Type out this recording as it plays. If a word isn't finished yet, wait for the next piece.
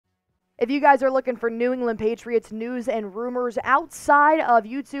If you guys are looking for New England Patriots news and rumors outside of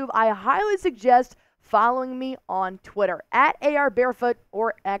YouTube, I highly suggest following me on Twitter at AR Barefoot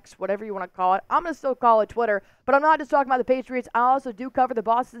or X, whatever you want to call it. I'm going to still call it Twitter, but I'm not just talking about the Patriots. I also do cover the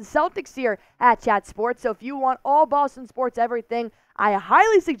Boston Celtics here at Chat Sports. So if you want all Boston sports, everything, I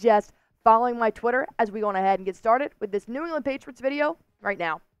highly suggest following my Twitter as we go on ahead and get started with this New England Patriots video right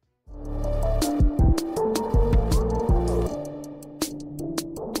now.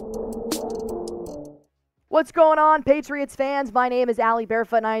 What's going on, Patriots fans? My name is Allie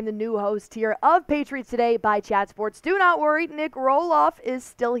Barefoot, and I am the new host here of Patriots Today by Chat Sports. Do not worry, Nick Roloff is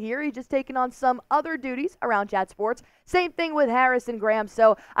still here. He's just taking on some other duties around Chat Sports. Same thing with Harrison Graham.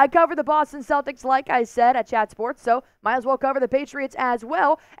 So I cover the Boston Celtics, like I said, at Chat Sports, so might as well cover the Patriots as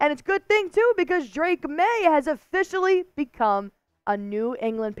well. And it's a good thing, too, because Drake Maye has officially become a New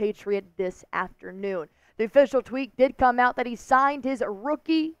England Patriot this afternoon. The official tweet did come out that he signed his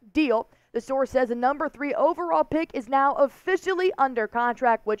rookie deal. The source says the number 3 overall pick is now officially under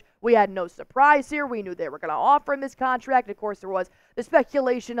contract, which we had no surprise here. We knew they were going to offer him this contract. Of course, there was the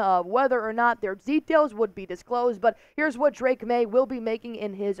speculation of whether or not their details would be disclosed. But here's what Drake Maye will be making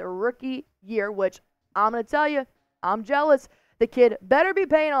in his rookie year, which I'm going to tell you, I'm jealous. The kid better be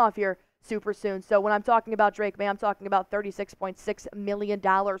paying off here super soon. So when I'm talking about Drake Maye, I'm talking about $36.6 million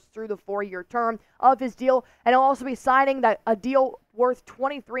through the 4-year term of his deal. And he'll also be signing a deal worth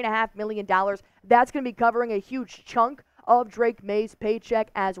 $23.5 million. That's going to be covering a huge chunk of Drake Maye's paycheck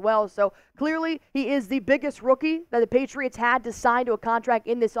as well. So clearly he is the biggest rookie that the Patriots had to sign to a contract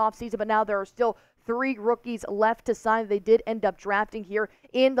in this offseason, but now there are still 3 rookies left to sign. They did end up drafting here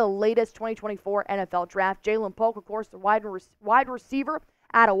in the latest 2024 NFL draft. Jalen Polk, of course, the wide receiver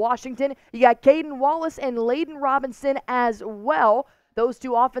out of Washington. You got Caden Wallace and Layden Robinson as well. Those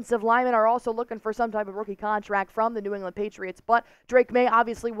 2 offensive linemen are also looking for some type of rookie contract from the New England Patriots, but Drake Maye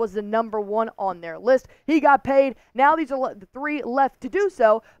obviously was the number 1 on their list. He got paid. Now these are the 3 left to do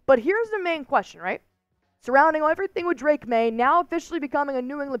so, but here's the main question, right? Surrounding everything with Drake Maye, now officially becoming a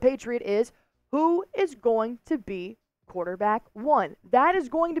New England Patriot, is who is going to be quarterback 1? That is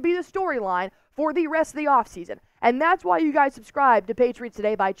going to be the storyline for the rest of the offseason. And that's why you guys subscribe to Patriots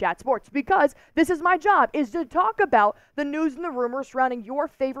Today by Chat Sports, because this is my job, is to talk about the news and the rumors surrounding your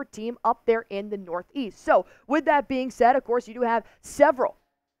favorite team up there in the Northeast. So with that being said, of course, you do have several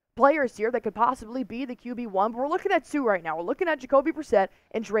players here that could possibly be the QB1, but we're looking at 2 right now. We're looking at Jacoby Brissett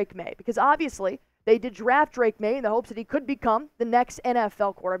and Drake Maye, because obviously they did draft Drake Maye in the hopes that he could become the next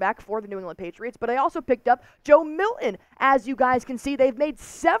NFL quarterback for the New England Patriots, but they also picked up Joe Milton. As you guys can see, they've made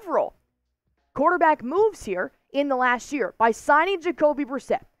several quarterback moves here in the last year by signing Jacoby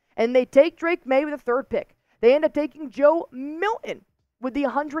Brissett. And they take Drake Maye with the 3rd pick. They end up taking Joe Milton with the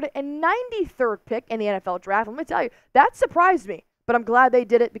 193rd pick in the NFL draft. Let me tell you, that surprised me. But I'm glad they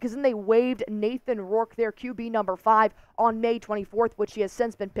did it, because then they waived Nathan Rourke, their QB number 5, on May 24th, which he has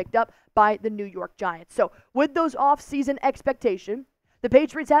since been picked up by the New York Giants. So with those offseason expectations, the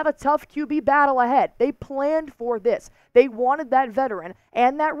Patriots have a tough QB battle ahead. They planned for this. They wanted that veteran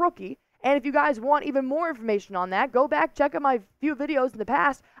and that rookie. And if you guys want even more information on that, go back, check out my few videos in the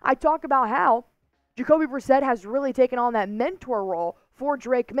past. I talk about how Jacoby Brissett has really taken on that mentor role for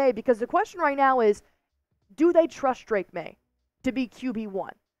Drake Maye, because the question right now is, do they trust Drake Maye to be QB1?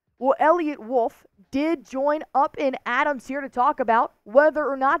 Well, Eliot Wolf did join up in Adams here to talk about whether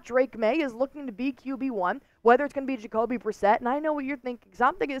or not Drake Maye is looking to be QB1, whether it's going to be Jacoby Brissett. And I know what you're thinking, because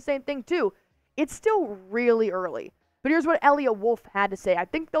I'm thinking the same thing too. It's still really early. But here's what Eliot Wolf had to say. I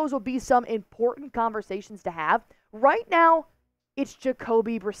think those will be some important conversations to have. Right now, it's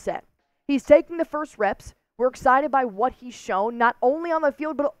Jacoby Brissett. He's taking the first reps. We're excited by what he's shown, not only on the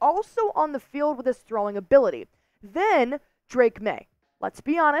field, but also on the field with his throwing ability. Then, Drake Maye. Let's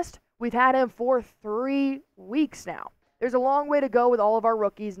be honest, we've had him for 3 weeks now. There's a long way to go with all of our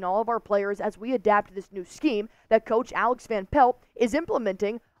rookies and all of our players as we adapt to this new scheme that Coach Alex Van Pelt is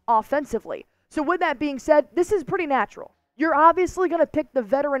implementing offensively. So with that being said, this is pretty natural. You're obviously going to pick the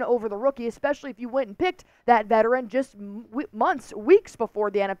veteran over the rookie, especially if you went and picked that veteran just weeks before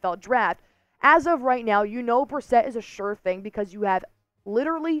the NFL draft. As of right now, you know Brissett is a sure thing because you have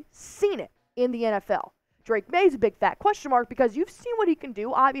literally seen it in the NFL. Drake Maye is a big fat question mark because you've seen what he can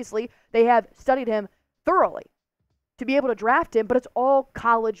do. Obviously, they have studied him thoroughly to be able to draft him, but it's all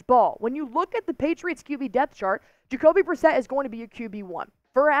college ball. When you look at the Patriots QB depth chart, Jacoby Brissett is going to be your QB1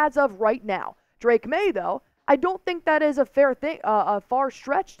 for as of right now. Drake Maye, though, I don't think that is a far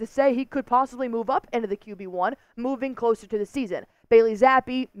stretch to say he could possibly move up into the QB1, moving closer to the season. Bailey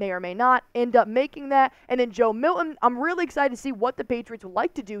Zappi may or may not end up making that. And then Joe Milton, I'm really excited to see what the Patriots would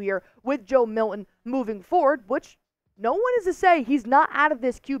like to do here with Joe Milton moving forward, which no one is to say he's not out of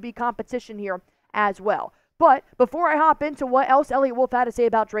this QB competition here as well. But before I hop into what else Eliot Wolf had to say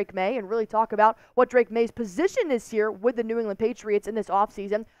about Drake Maye and really talk about what Drake Maye's position is here with the New England Patriots in this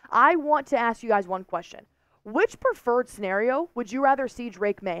offseason, I want to ask you guys one question. Which preferred scenario would you rather see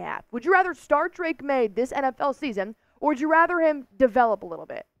Drake Maye have? Would you rather start Drake Maye this NFL season, or would you rather him develop a little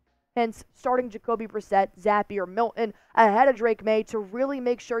bit? Hence, starting Jacoby Brissett, Zappe, or Milton ahead of Drake Maye to really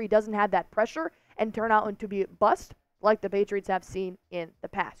make sure he doesn't have that pressure and turn out into be a bust like the Patriots have seen in the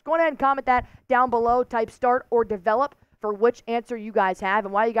past. Go ahead and comment that down below. Type start or develop for which answer you guys have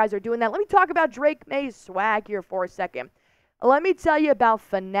and why you guys are doing that. Let me talk about Drake Maye's swag here for a second. Let me tell you about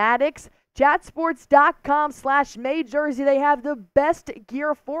Fanatics. Chatsports.com/Maye jersey. They have the best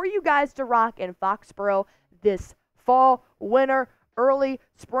gear for you guys to rock in Foxborough this fall, winter, early,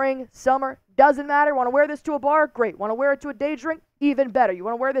 spring, summer. Doesn't matter. Want to wear this to a bar? Great. Want to wear it to a day drink? Even better. You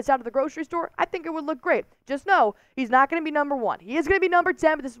want to wear this out to the grocery store? I think it would look great. Just know he's not going to be number 1. He is going to be number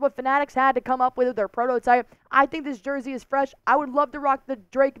 10, but this is what Fanatics had to come up with their prototype. I think this jersey is fresh. I would love to rock the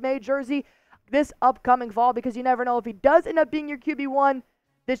Drake Maye jersey this upcoming fall because you never know. If he does end up being your QB1,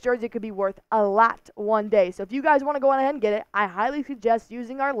 this jersey could be worth a lot one day. So if you guys want to go ahead and get it, I highly suggest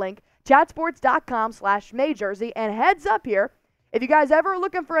using our link, chatsports.com/Maye jersey. And heads up here, if you guys ever are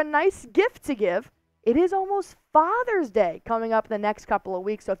looking for a nice gift to give, it is almost Father's Day coming up in the next couple of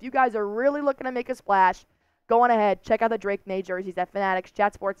weeks. So if you guys are really looking to make a splash, go on ahead, check out the Drake Maye jerseys at Fanatics,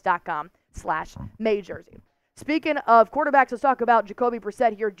 chatsports.com/Maye jersey. Speaking of quarterbacks, let's talk about Jacoby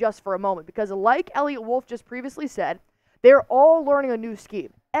Brissett here just for a moment, because like Eliot Wolf just previously said, they're all learning a new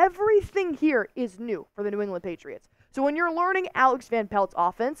scheme. Everything here is new for the New England Patriots. So when you're learning Alex Van Pelt's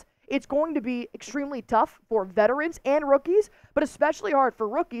offense, it's going to be extremely tough for veterans and rookies, but especially hard for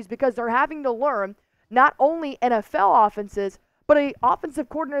rookies because they're having to learn not only NFL offenses, but an offensive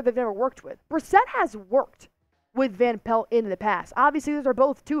coordinator they've never worked with. Brissett has worked with Van Pelt in the past. Obviously, those are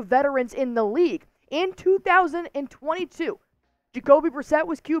both two veterans in the league. In 2022, Jacoby Brissett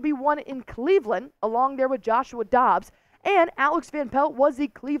was QB1 in Cleveland, along there with Joshua Dobbs, and Alex Van Pelt was the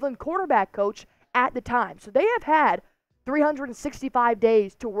Cleveland quarterback coach at the time. So they have had 365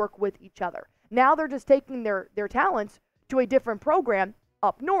 days to work with each other. Now they're just taking their talents to a different program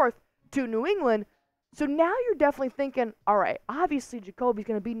up north to New England. So now you're definitely thinking, all right, obviously Jacoby's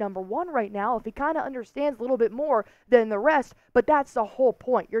going to be number 1 right now if he kind of understands a little bit more than the rest, but that's the whole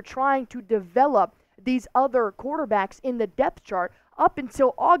point. You're trying to develop these other quarterbacks in the depth chart up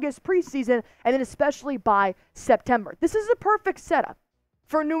until August preseason, and then especially by September. This is a perfect setup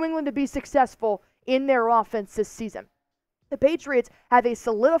for New England to be successful in their offense this season. The Patriots have a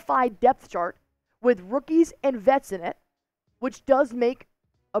solidified depth chart with rookies and vets in it, which does make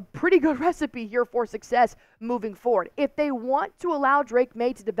a pretty good recipe here for success moving forward. If they want to allow Drake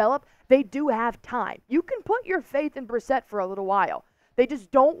Maye to develop, they do have time. You can put your faith in Brissett for a little while. They just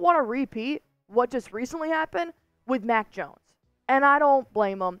don't want to repeat what just recently happened with Mac Jones. And I don't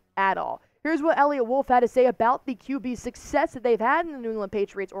blame them at all. Here's what Eliot Wolf had to say about the QB success that they've had in the New England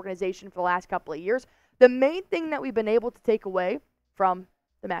Patriots organization for the last couple of years. The main thing that we've been able to take away from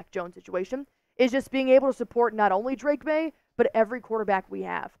the Mac Jones situation is just being able to support not only Drake Maye, but every quarterback we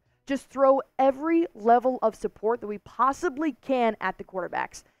have. Just throw every level of support that we possibly can at the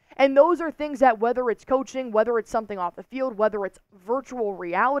quarterbacks. And those are things that, whether it's coaching, whether it's something off the field, whether it's virtual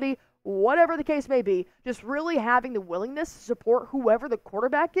reality, whatever the case may be, just really having the willingness to support whoever the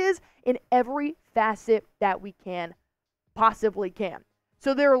quarterback is in every facet that we possibly can.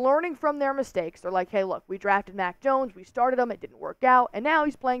 So they're learning from their mistakes. They're like, hey, look, we drafted Mac Jones, we started him, it didn't work out, and now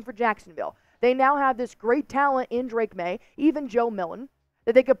he's playing for Jacksonville. They now have this great talent in Drake Maye, even Joe Milton,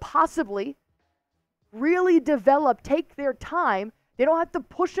 that they could possibly really develop, take their time. They don't have to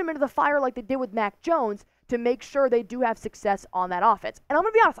push him into the fire like they did with Mac Jones to make sure they do have success on that offense. And I'm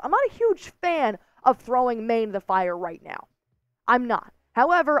going to be honest, I'm not a huge fan of throwing Maye into the fire right now. I'm not.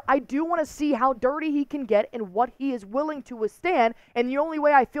 However, I do want to see how dirty he can get and what he is willing to withstand. And the only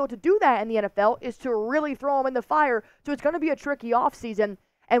way I feel to do that in the NFL is to really throw him in the fire. So it's going to be a tricky offseason.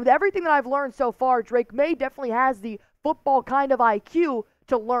 And with everything that I've learned so far, Drake Maye definitely has the football kind of IQ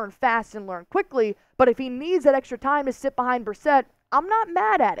to learn fast and learn quickly. But if he needs that extra time to sit behind Brissett, I'm not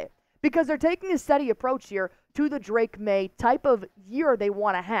mad at it, because they're taking a steady approach here to the Drake Maye type of year they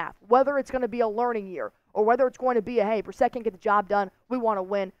want to have, whether it's going to be a learning year or whether it's going to be a, hey, Brissett can get the job done, we want to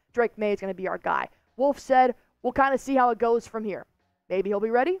win, Drake Maye is going to be our guy. Wolf said, we'll kind of see how it goes from here. Maybe he'll be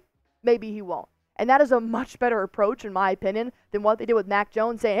ready, maybe he won't. And that is a much better approach, in my opinion, than what they did with Mac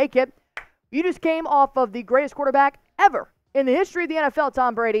Jones, saying, hey, kid, you just came off of the greatest quarterback ever in the history of the NFL,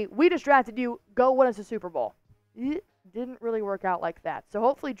 Tom Brady. We just drafted you. Go win us a Super Bowl. didn't really work out like that. So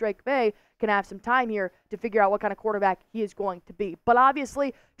hopefully Drake Maye can have some time here to figure out what kind of quarterback he is going to be. But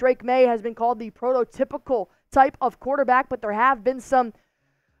obviously, Drake Maye has been called the prototypical type of quarterback, but there have been some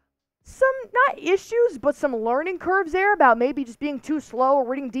not issues, but some learning curves there about maybe just being too slow,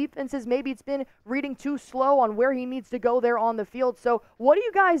 reading defenses. Maybe it's been reading too slow on where he needs to go there on the field. So what do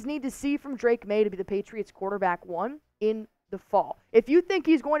you guys need to see from Drake Maye to be the Patriots quarterback one in the fall? If you think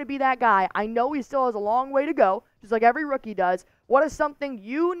he's going to be that guy, I know he still has a long way to go, just like every rookie does. What is something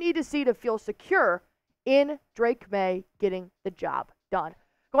you need to see to feel secure in Drake Maye getting the job done?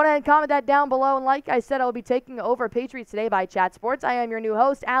 Go ahead and comment that down below. And like I said, I'll be taking over Patriots Today by Chat Sports. I am your new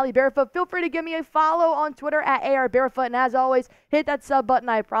host, Allie Barefoot. Feel free to give me a follow on Twitter at ARBarefoot. And as always, hit that sub button.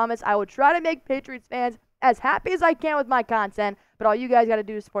 I promise I will try to make Patriots fans as happy as I can with my content. But all you guys got to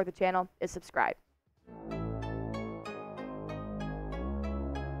do to support the channel is subscribe.